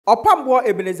Opambour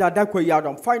Ebenezer Dakwa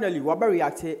Yadom finally wabe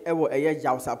reacte ewo eye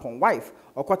Sarpong wife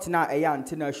okotina eye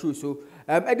Ante na show so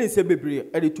edin se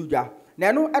bebre edituja na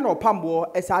eno Opambour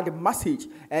esa the message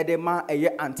de ma eye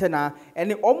Ante na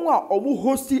ene omo a omo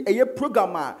hosti eye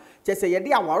program a chese ye de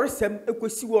awaresem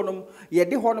ekosi wonom ye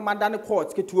de honom adane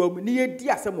court ketuom ni ye di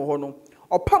asem honom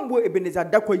Opambour Ebenezer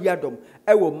Dakwa Yadom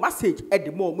ewo message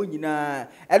de mo nyina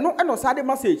eno sa de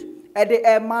message ede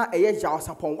ema eye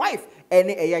Sarpong wife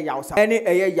ene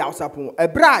eye Sarpong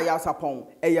ebra Sarpong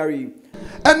eyari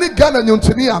ene Ghana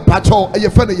nyontini apacho eye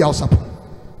fe ne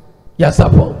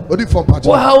Sarpong odi from pacho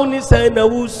wo ha oni say na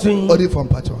wusun odi from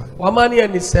pacho wa mani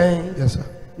ani say yes sir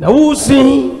na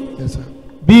wusun yes sir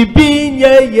bibi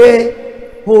nyeye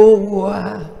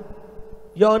owa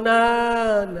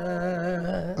yonana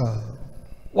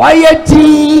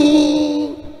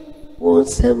wayeti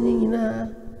wonsemina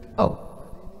oh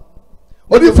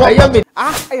I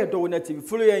Dowona TV.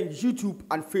 Follow you on YouTube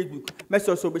and Facebook. Make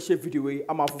sure to share video.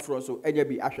 I'm Afutuo so any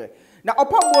be ashe. Now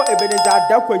Opambour Ebenezer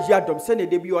Dakwa Yadom send the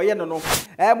debut or no.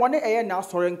 One now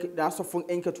sorry now phone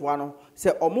enketuano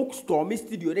say omuk stormy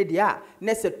studio ne dia.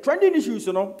 Ne say trending issues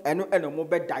no and more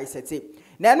bed dissect.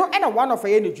 Now one of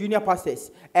any junior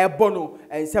pastors bono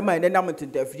and sema and enamant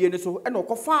interview so and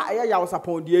okofa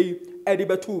Sarpong die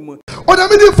edibetum. Oda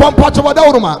me from pacho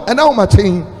wadawruma and now my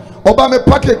team. Oba me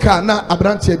pake ka na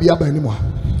abrantie bi aba animu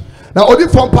na odi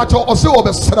from pacho ose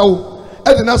obesrew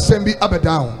e de na sem bi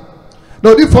abedan na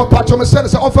odi from pacho me say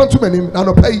ofantu manim na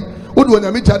no pay wodi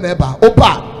onyame gya na eba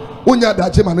oba onya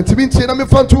daje ma ntimi ntie na me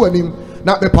fantu anim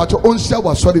na me pacho onhia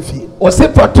wa sori fie ose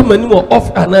fatu manim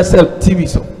off anasel tv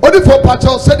so odi from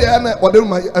pacho say de na odi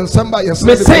ma ensamba yes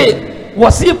me say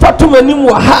was if fatu manim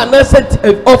wa ha anasel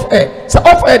off air so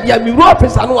off air dia mi ro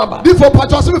pesa no aba di for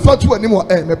pacho say me fantu anim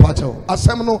me pacho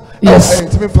asem no yes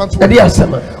ntimi fantu e dia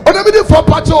asem oda me di for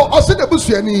pacho ose de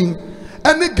busuani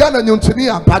ene Ghana nyontini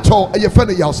apacho eye fe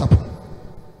ne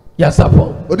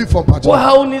Sarpong odi from pacho wo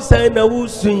ha oni say na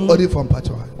wusun odi from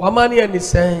pacho wa mani ani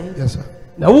say yes sir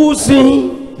na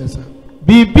wusun yes sir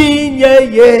bibi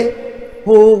nyeye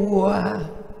owa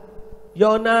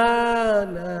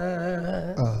yonana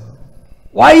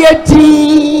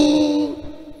wayeti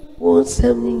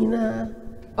wonsemina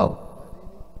oh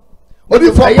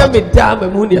odi from I am a dam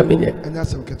and money a minute. And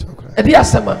that's some catch. A dear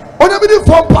summer. On a minute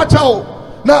from Pacho.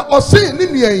 Now, or say,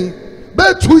 Nini,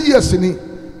 but 2 years in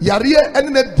Yaria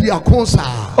and the Diaconsa.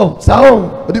 Oh,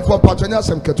 so, odi from Pacho, and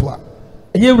some catwa.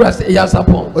 You rest a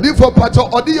Sarpong. Odi from Pacho,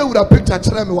 or the would have picked a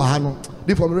Tremwahano,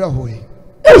 the from Rahoy.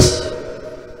 Ish!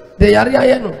 The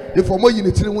Yariano. The for more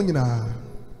unity winner.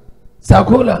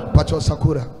 Sakura. Pacho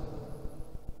Sakura.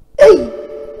 Hey!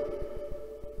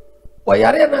 Why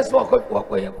are you not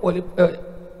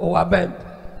or a band?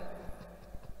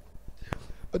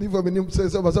 But if I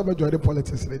says, I was about to join the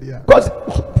politics, lady. Because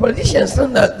politicians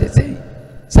don't know, they say,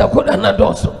 Sakura not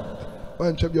also.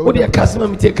 What do you customer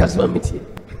meeting?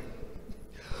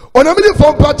 On a minute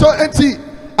from Pacho and tea,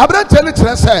 I'm not telling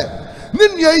you, say,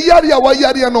 Ninya Yaria, why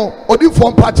Yaria no, or the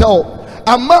from Pacho,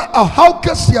 ama a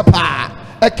haukasia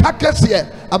pa, a cacassia,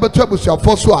 about Trebusha,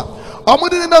 Foswa. I'm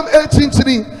within them 18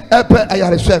 city, Epe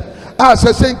Ayarisha. As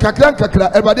I say, Kakran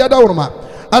Kakra, Ebadia Dowona,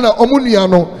 and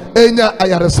Omuniano, Enya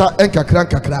Ayaresa, and Kakran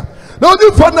Kakra. No,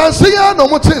 the for Nansia, no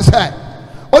more says,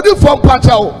 or the from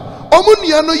Pacho,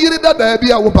 Omuniano Yida, the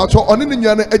Abia Wapacho, on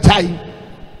Indiana Ejai.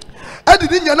 I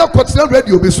didn't know question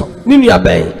radio biso. Ninia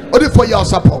Bay, or the for your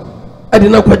support. I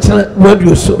did not question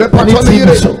radio so. The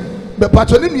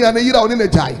Patroninia and Ira on in a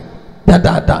jai. Da.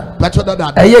 Patron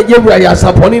that. I yet you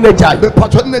Sarpong in a jai. The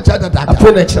patron that.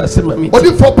 Or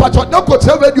the for patron, no could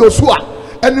tell radio swa.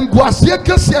 And in Guasia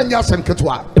Cassian Yas and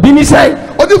Catwa. Bini say,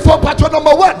 or the for patron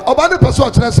number 1 of other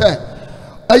person say.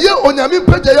 A year on Yamin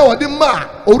Peja or the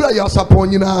ma, or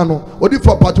Sarpong in Ano, or the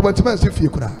for patron if you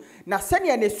could. Na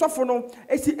senia ne sofo no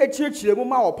esi echirechire mu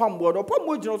ma Opambour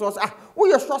jino so wo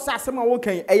ye so asem a wo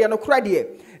kan eye no kra de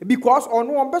because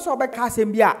ono on beso obeka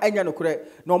asem bi a enya no kra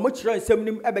na omo kire asem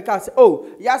nim ebeka say oh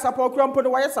Sarpong kra mpo no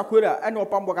wa Sakura and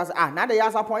Opambour ka say na de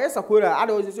Sarpong Sakura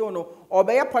ade o say no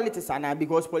obeye politics ana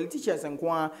because politicians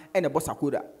nko and ebo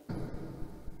Sakura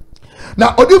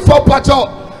na odi for pacho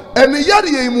and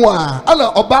yari mu a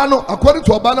ala oba no according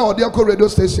to oba na odi akọ radio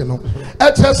station no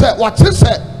e che say what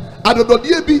say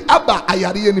adododie bi aba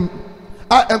ayare anim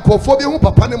a enkofo bi hu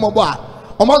papa ne mobo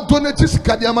a o donate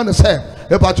sika de ama ne se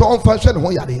e ba cho on fa hwe ne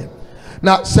ho yare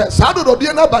na se sa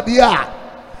adododie na bade a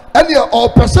ene o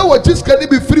pese wo sika ne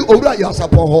bi free owura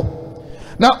Sarpong ho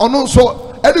na ono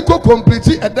so edi ko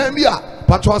complete edan bi a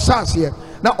patro asase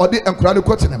na odi enkura ne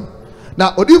kotenem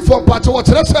na odi fo patro wo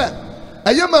kire se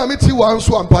eye ma meti wan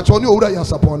so ampacho ne owura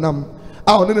Sarpong nam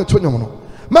a ono ne to nyom no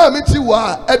maame ti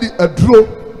wa edi aduro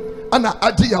ana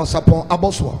agi ya Sarpong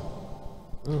aboso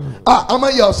ama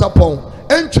ya Sarpong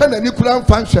entwe na ni kura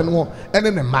mfanhwe no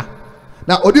ene ne ma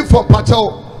na odifo pacho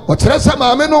o kire se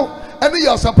maame no ene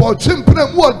ya Sarpong chimpena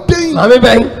mu odin maame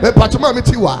ben me pacho maame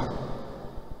ti wa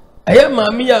eye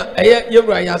maame ya eye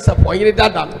yewura ya Sarpong yire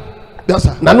dada no yes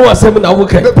sir na no asem na wo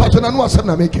kan me pacho na no asem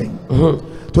na me kan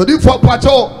to odifo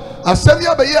pacho asem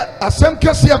ya be ye asem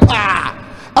kese pa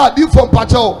di from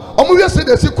pacho omo we say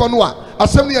de si kono a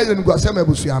asem ne ya nugu asem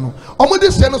abusua no omo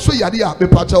de se no so yade a be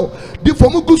pacho di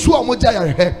from gusu omo ja ya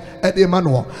he e de ma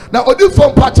no na odi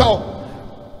from pacho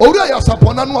owura ya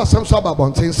Sarpong na no asem so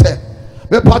ababonten se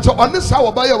be pacho on sa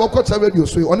wo ba ya wo kwota radio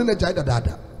so on ne jai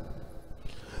dada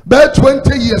be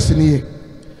 20 years ni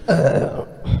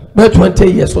be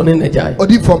 20 years on ne jai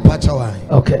odi from pacho why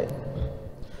okay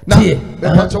na be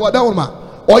pacho wa da won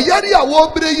oyari a wo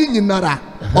bre yi nyinara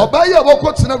obaye wo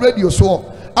kwotena radio so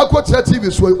akwotena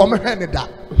TV so o mehwe ne da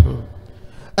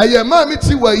eye ma mi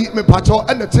ti wa yi me pacho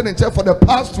ene tene nche for the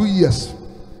past 2 years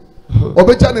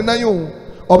obeja ne nan yo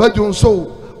obejo so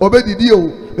obedidi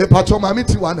o me pacho ma mi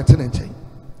ti wa ne tene nche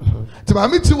ti ma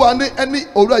mi ti wa ne ene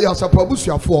owura ya Sarpong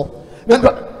busuafo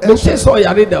me say so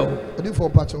yare da o odi for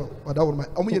pacho wada wo ma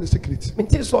o mo ye the secret me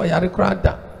say so yare kra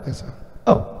da yes sir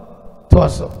oh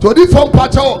to odi for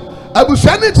pacho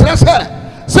abusua ne kire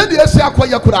se de esi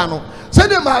akoye kura no se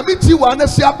de maami ti wa na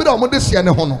si abere omo de sie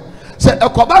ne ho no se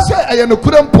ekoba se eye ne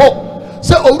kura mpo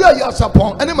se owura ya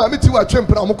Sarpong ene maami ti wa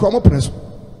twempra omo kro omo pene so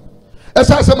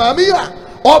esa se maami ya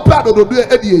opa dododo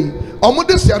edie omo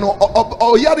de sie no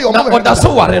oyare omo na oda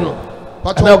so ware no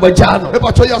na obaja no e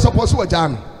pacho ya Sarpong so waja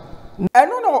no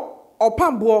eno no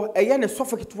Opambour eye ne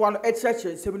sofoketwa no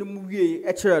echeche nsem no mu wie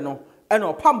echere no eno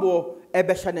Opambour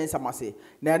ebehye ne nsamase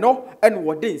na eno eno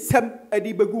wode nsem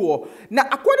edi begu wo na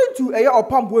according to eye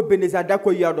Opambour Beneza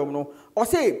Dakoyi adom no o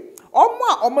say omo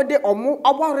a omode omo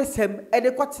awaresem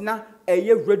ede kwatena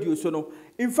eye radio so no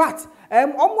in fact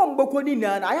omo mboko ni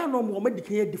na aya no omo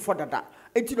dikan di for dada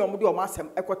enti no omode omo asem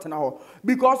ekwatena ho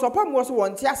because Opambour so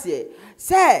won ti ase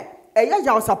say eye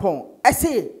ya Sarpong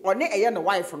ese one eye no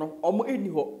wife no omo eni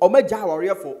ho omo ja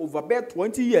warrior for over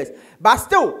 20 years but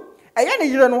still eye ne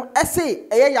yire no ese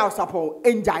eye ya Sarpong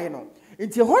enjaye no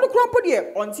nti ho no krampo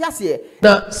de onti ase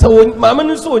na so mama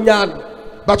no so nya no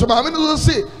but maami no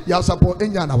say ya Sarpong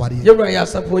enya na ware yewura ya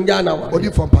Sarpong nya na ware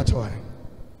odi from pacho why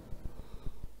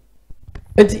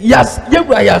and yes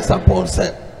yewura ya Sarpong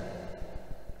say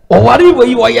o ware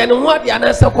we wo ye no ho ade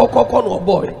ana se kokoko no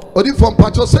boy odi from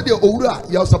pacho say de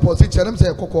owura ya Sarpong say cherem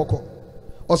say kokoko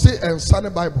o say ensa ne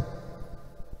bible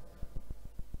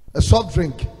a soft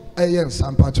drink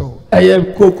ensa pacho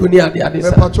coke ni ade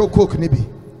sa pacho coke ni bi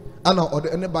ana o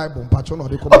de ne bible pacho no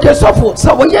de ko okay so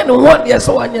wo ye no ho ade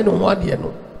so wanye no ho ade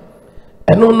no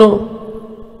eno no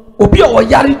obi o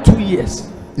yare 2 years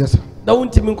yes sir na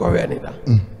wontimi nkɔhwɛ ne da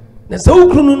na sɛ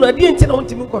wokunu no ade enti na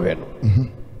wontimi nkɔhwɛ no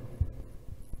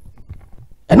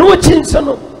eno wo chinso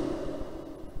no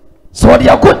so ɔde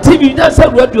akɔ TV na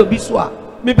sɛ radio bi so a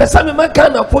me pesa me maka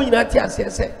na fo nyina te ase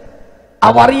sɛ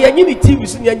aware yenyi ni TV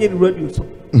so nyanye ni radio so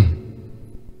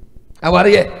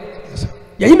aware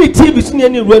yenyi ni TV so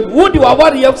nyanye ni radio wo di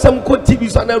aware ye sam kɔ TV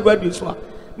so na radio so a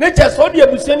na che so de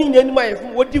abusua ni nyani ma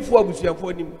yefo wo di fo abusuafo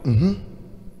anim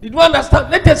did you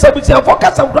understand let us abusuafo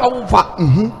ka sam kra wo fa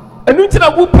enu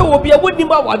ntina wo pe wo bia woni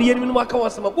ma aware ye ni mu aka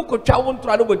wasema wo ko twa wo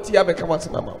ntora no bo tia be ka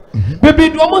wasema ma bebe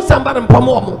do mo samba na mpam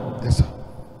wo yes sir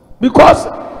because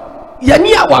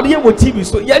yani aware wo TV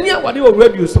so yani aware wo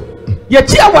radio so ye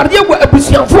chi aware wo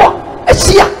abusuafo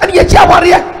ehia ani ye chi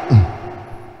aware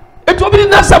eto bi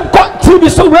na sam ko TV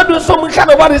so radio so mo ka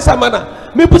na ware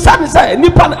samana me busa ni say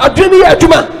nipa adwene ye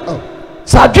adwuma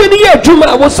sa adwene ye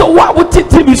adwuma wo so wa wo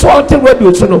TV so on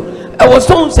radio so no e wo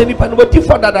so say nipa no ti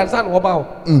for that san wo ba ho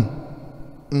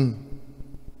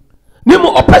ni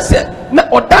mo opese na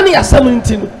odane asam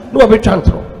ntino no wo betwa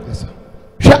ntro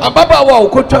hwe ababa wa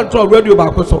ko twantro radio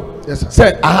ba ko so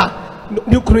say aha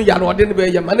ni kunu ya no ode ne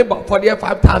be ye mane ba for the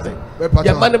 5000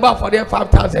 ye mane ba for the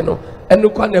 5000 no enu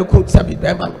kwa na ku sabi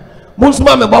be ma no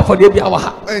Musma me ba for the bia wa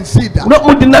ha and see that no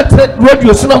mo dinat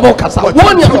radio so na bo kasa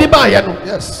won ya me ba ye no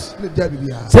yes le dia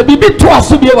bibia se bibi to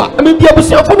aso bia wa me bia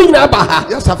busuafo mi nyina ba ha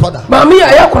yes sir father mama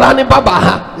ya ye kora ne ba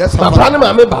ha yes sir papa ne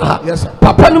mama ba ha yes sir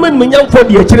papa no me nyamfo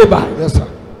de akire ba yes sir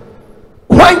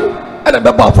why ana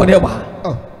be ba for the ba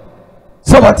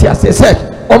so what ya say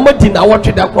o ma di na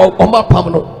wotwe da kro o ma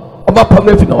pam no o ma pam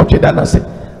na fi na wotwe da na se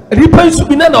ripa su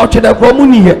bi na wotwe da kro mu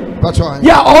ni ye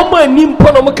ya o ma ni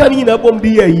mpo no mo kan ni na bom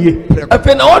bi ya yie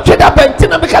afi na wotwe da benti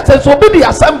na me ka say so bi di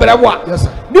asambere wa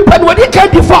ni pa no di ka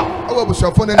di fa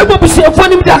abusuafo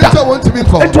ni dada so want to be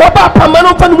for eto ba pam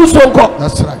no fa no mu so nko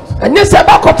that's right And yes, I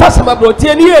back of us about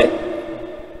 10 years.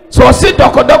 So I said,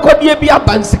 Doko, dear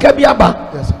Biaba, and Sika Biaba,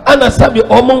 and I said, the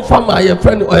Omon farmer, your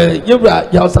friend, Yura,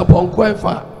 Yasapon,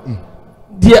 Quenfa.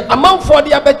 The amount for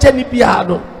the Abachani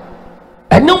Piano,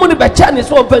 and no one but Chinese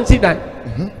so fancy that.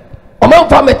 Amount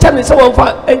for my Chinese so for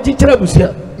Anti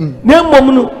Trabusia. No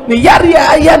Momu, the Yaria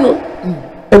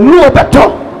Ayano, and no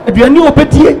better, if you knew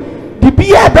Petit, the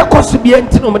Biaba cost to be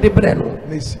anti the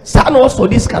Breno. Son also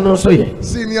this can also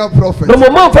senior prophet. No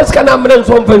more first can I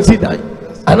so fancy that.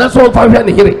 And that's one for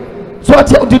hearing. So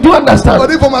did you understand? But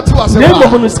if I'm at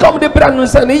us, come the brand and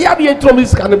say, "Yeah, from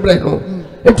this kind of brand."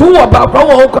 And two about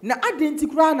now, I didn't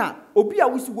crana,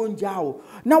 Obia was one jow.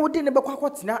 Now, we didn't ever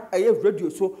quite now a radio,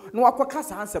 so no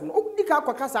aquacas answer. Oh, the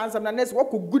aquacas answer, and let's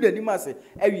walk good and massy.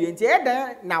 Every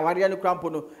entire now, Ariana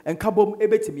Crampono and Cabom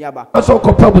Ebetimiaba. I saw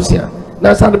Copabusia.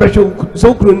 Now, Sandra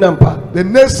so good number. The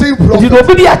nursing prophet. You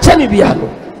don't be a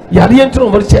Chanibiano. Yarian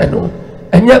Trover channel.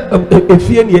 And yet, a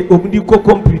fear near Omudico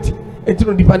complete. And to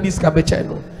the Pandis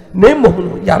Cabechano. Name of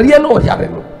Yariano or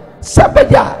Yareno.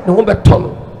 Sabaya, no but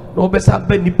Tono. No better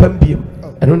Benny Pembium.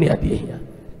 And only idea here.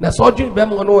 Now, so you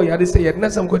remember, no, you say, and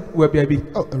that's some good web baby.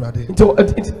 Oh,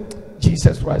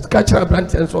 Jesus Christ. Catch a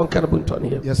branch and so on Carabunton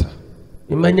here. Yes, sir.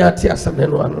 In Maniatia, some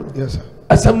one. Yes, sir.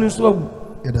 As some new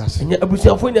slow. It does. And yet,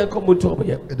 Abusia come to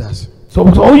me. It does. So,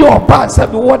 all your parts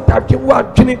have what type you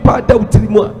want, Jenny part out to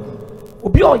more.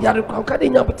 Obi o yare kwa kade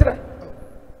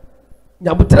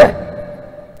nyabutre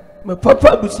me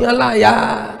papa busia la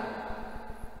ya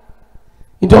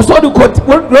into so do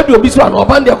radio bi so an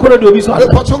oban de akora do bi so an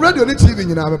pacho radio ni tv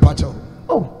nyina me pacho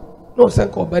oh no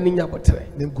senko oban ni nyabutre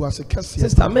nim guase kase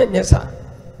sister men yesa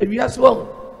ewia so won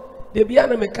de bia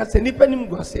na me kase nipa nim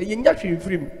guase ye nya hwe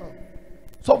mfirim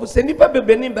so for se nipa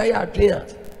bebe ni ba ya adwen a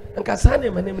anka sa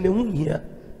ne manem ne hu hia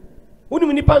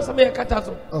woni nipa nsam ye kata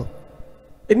so oh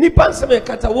nipa nsem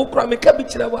kata wo kura me ka bi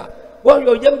kire wa wo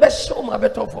yo yem be show ma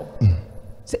beto fo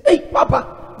say hey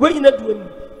papa we nyina duam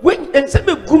we ensem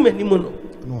egu mani mu no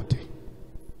no te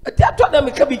ati ato da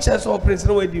me ka bi kire so prince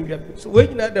no we di wiam so we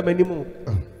nyina da mani mu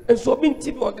enso bi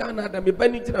nti bi Ghana da me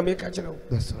bani kire me ka kire wo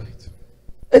that's right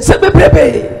ensem be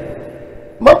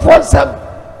brebe ma fo nsam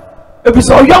e bi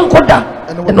so yon koda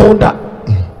eno da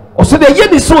o so de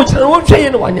ye ni so kire wo hwe ye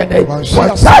no wanya dai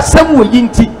wa sa sam wo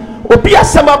yinti obi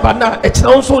asema bana e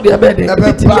kira nso de be de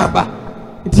bitimi aba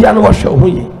nti ya no hwe ho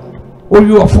yi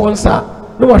owi ofo nsa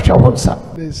no hwe ho nsa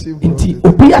nti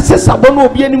obi asesa bo no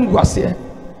obi anim guase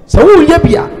se wo ye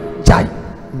bia jai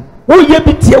wo ye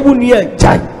bitia wo nua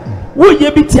jai wo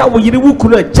ye bitia wo yire wo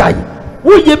kunu jai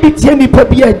wo ye bitia nipa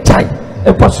bia jai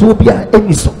e paso bia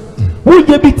eniso wo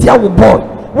ye bitia wo boy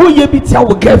wo ye bitia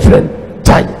wo girlfriend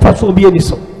jai paso bia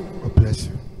eniso bless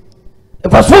you e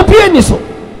paso bia eniso.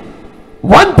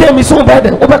 One day me so bad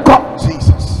overcome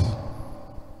Jesus.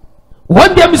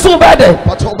 One day me so bad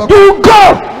you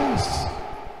go.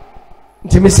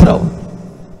 Timisro.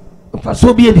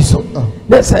 Paso bi ediso.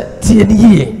 Na say tie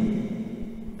ni ye.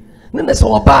 Na say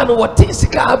oba no what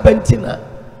sika abantina.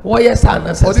 Wo yes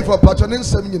ana say. Odi for pacho ne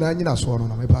nsam nyina so no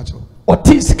na me pacho.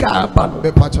 Oti sika aba no.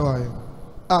 Me pacho ayo.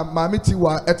 Ah mami ti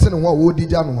wa ete ne ho a wo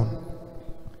digya no.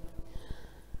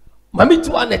 Mami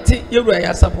tu anete yewura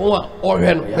ya Sarpong a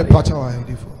ohwe no ya. Pacho ayo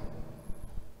di for.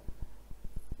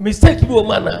 Mistake bi o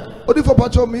mana. Odi for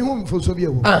pacho me hu mfo so bi e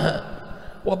wo.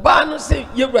 Aha. Oba no say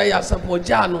yewura ya Sarpong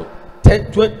ja no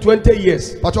 20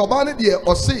 years. Pacho oba ne de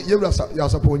o say yewura ya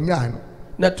Sarpong nya no.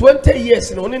 Na 20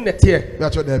 years no ne nete.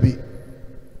 Pacho da bi.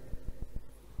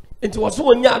 It was so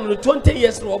nya no 20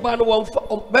 years no oba no won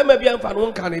be ma bia mfa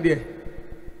no nka ne de.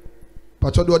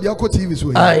 Pacho do dia ko TV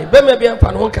so. Ai be ma bia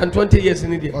mfa no nka 20 years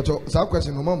ni de. Pacho sa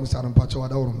question no ma musa no pacho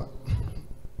wada woroma.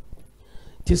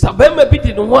 Ti sa be ma bi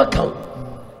di no ho account.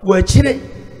 Wo akire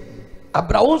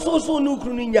abrawo so no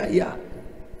kru ni nya ya.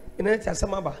 Ina ta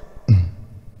sama ba.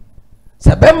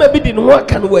 Sa be ma bi di no ho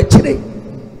account wo akire.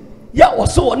 Ya wo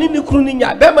so ni kru ni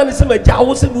nya be ma ni se ma ja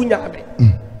wo se bu nya be.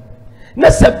 Na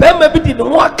se be ma bi di no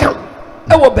ho account.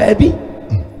 E wo ba bi.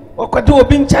 Wo kwade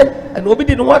obi nchan and obi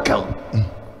di no ho account.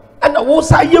 And I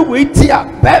was a year waiting,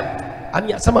 and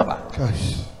ya some about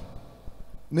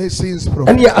nations,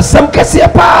 and ya some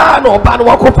Cassiapa or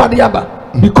Banwako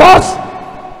Padiaba because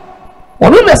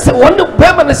one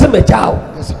Beman is a metal.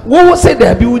 What was said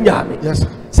there be Unyami? Yes,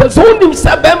 so soon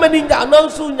some Beman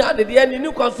announced Unya, the end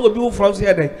new console bill from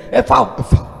here.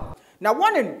 Now,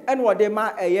 one and what they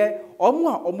ma a year or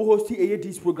more or host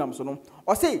these programs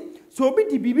or say so be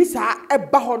the BBC a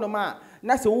bahonoma.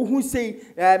 Na se wo hu sei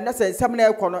na se nsam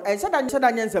na ekọ no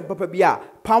ensada nyense papa bia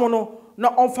pam no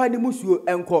na onfa ne musuo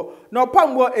enko na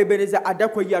opambo ebeneza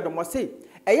adakwa yi adomo sei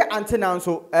eye Ante na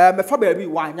nso me fa ba bi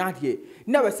wa anya de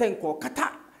na we se enko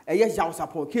kata ɛyɛ yaw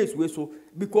Sarpong case we so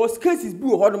because cases bi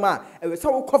wo hodom a ɛwɛ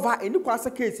sɛ wo cover any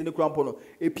kwasa case ne krampo no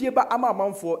epie ba ama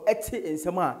amanfo ɛte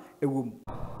nsɛm a ɛwom.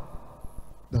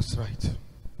 That's right.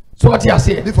 So what you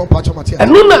say? Different patch of material.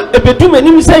 And nuna ebedum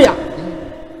anim say ya.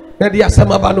 Na di asem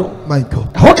aba no. My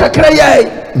God. Ho kakra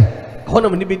yai. Ho na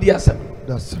me be di asem.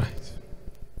 That's right.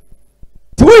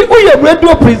 To we your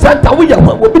radio presenter we your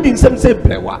one. We be nsem say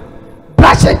brewa.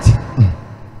 Brashet.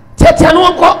 Tete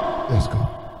no nko. Let's go.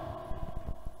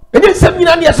 Eni nsem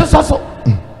nyina ne yesoso.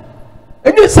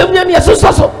 Eni nsem nyina ne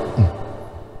yesoso.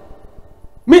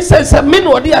 Me say me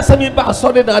no di asem ba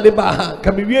so de na de ba ha.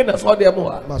 Ka me wie na so de mo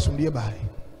ha. Masum die ba.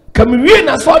 Kamiwie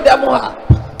na so dem ha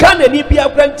kana ni bia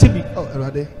krantibi Oh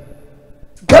erade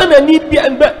kana ni bia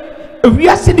mbe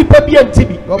wiase ni pa bia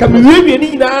ntibi kamiwie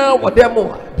ni nyina wo dem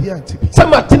ha bia ntibi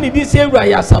sama tini di se ewura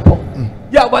ya Sarpong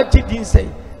ya wa chi din sei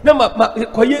na ma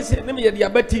koyese na me ye dia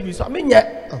ba TV so menye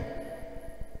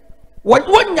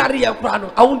wonyare ya kura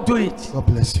no I won't do it. God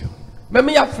bless you.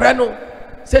 Me ya frɛ no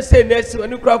se na si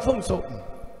oni kura fom so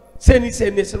se ni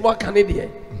se wa kane de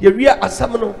ye wie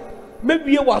asam no me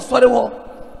wie wa sɔre ho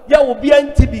ya obi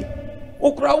antibi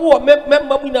okura wo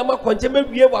memma mu nyama konje me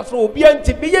wie wa so obi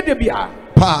antibi ye de bia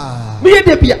Pa me ye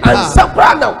de bia ansa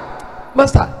kura now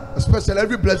master especially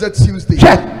every blessed Tuesday.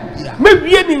 Yeah. Me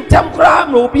wie ni ntam kura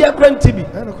na obi akura ntibi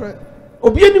No correct.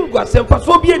 obi ani ngwase mfa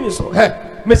so obi ani so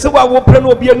me se wa wo pre na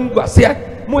obi ani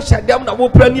ngwase mo hyadam na wo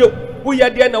pre ni wo ye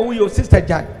de na wo yo sister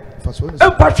Jan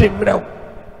empa hwe mrew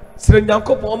sire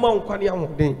nyankopon ma nkwane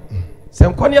ahoden se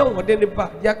nkwane ahoden ne ba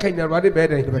ya kan na Awurade be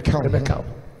den be ka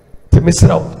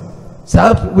Misrael.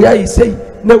 Sa we are say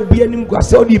na obi anim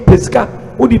gwase odi pesika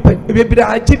odi pen ebebira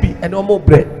ajibi and omo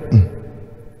bread.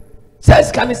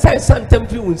 Says can say santem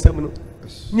fi unsam no.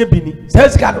 Nye bini.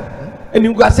 Says ka no.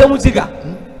 Enim gwase mu siga.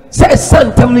 Says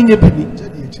santem no nye bini.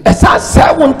 Esa say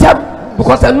wontem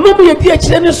because enum ye di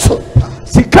akire ne so.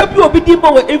 Sika bi obi di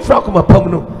ma we efra koma pam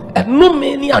no. Enum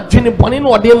ni adwene bone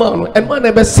no ode ma no. Enum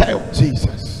na be say.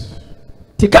 Jesus.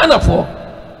 Tikana for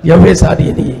ye we sa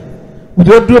de ni. We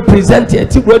don't do a present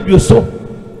yet. Radio so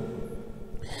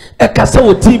a cassa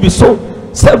or TV so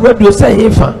said radio say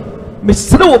hifa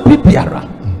Mr. Pipiara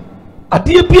a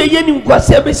dear be a yenim was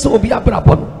every so be a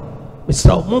brabon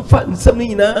Mr. Munfa and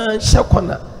something na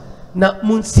shakwana na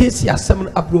Munsis Yasam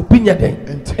Abropinia day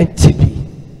and TV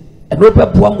and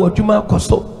Robert Buam or Juma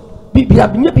Costo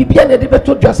Bibia Bibia de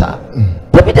Beto Jassa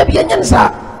Baby de Bianza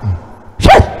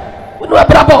Shed when we are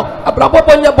brabo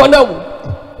Bonya Bonao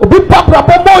obi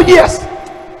papa more years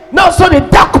now so the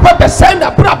dark papa send a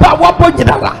braba wabo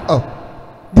nyinara Oh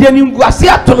the ngwase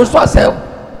atono so asem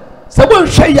se won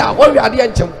hwe ya won wi ade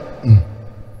enchem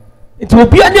it will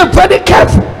be very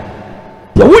careful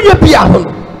the wuye bia ho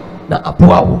na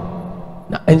aboa wo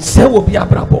na ense wo bia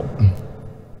brabo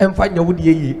emfa nya wo de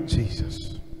ye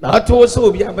Jesus na ato so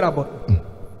obi abrabo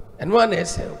eno na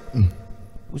ese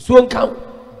usuo nkan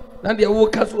na de wo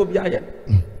ka so obi aye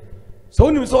so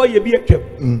onim so ye bi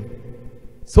atwam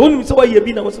so onim so ye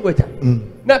bi na wo so waja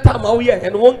na ta ma wo ye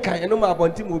eno won kan eno ma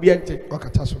abonti mo bi ente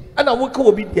wakata so ana wo ka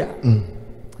obi dia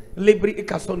libri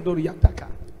ikasondoro yataka.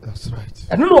 That's right.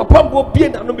 Eno no Opambour bi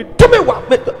na no me tome wa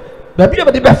me ba bi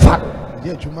be be fa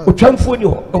Yeah, Juma. otwamfo ni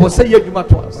ho e wo say ye adwuma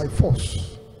to as By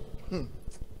force.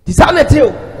 di sanete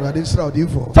o I didn't say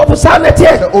for. so for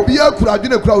sanete Obi akura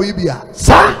adwene kura wo bia.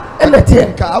 sa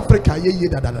enete Ka Africa ye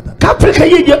da. ka Africa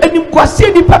ye enim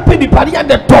kwase ni papa ni pari and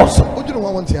the toss Ojunu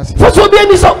wa won tiase. for so bi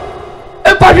ani so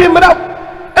empa hwe mraw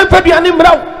empa duane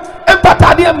mraw empa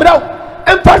tade mraw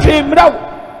empa hwe mraw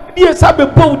ni sabe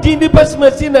bo din ni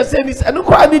pesmasi na senis eno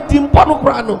kura ni dimpo no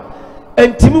kura no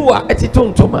entimi wa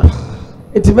etitontoma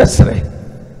etimesre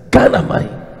Ghana mai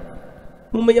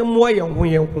mumma ya moa ye ho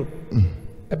ye ho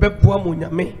ebeboa mo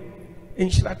nyame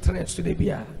enhira tren so de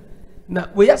bia na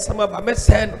we yasama ba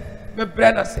mese no me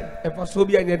bre na se e fa so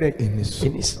bia nye de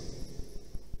eniso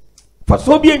fa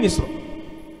so bia eniso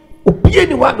obi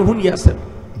ni wa no hu ni asem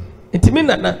entimi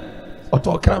nana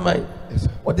oto kraman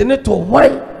o de ne to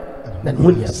hwan na no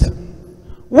hu ni asem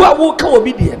wo ka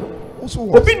obi de no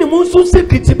obi ni mu so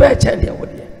secret ba cha de wo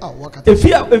de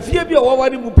efia bi o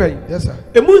wawari mu pen yes sir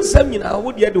emu nsam nyina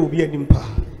wo de obi anim pa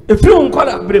efiri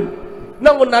nkola brem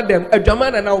na wo na dem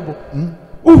adwama na wo bo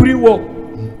uhuri wo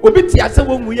obi ti ase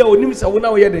wo mu ye onim se wo na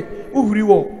wo ye de uhuri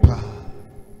wo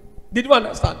did you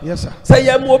understand yes sir say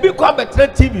ya mu obi kwa betre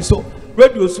TV so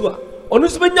radio so a onu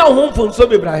so benya ho mfon so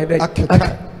bebra he de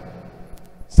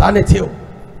sanity o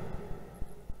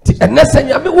ti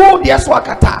enesenya me wo de so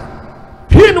akata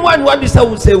hwe no wan wa bi sa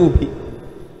wo se wo bi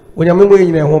When you are moving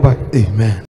in a home, amen.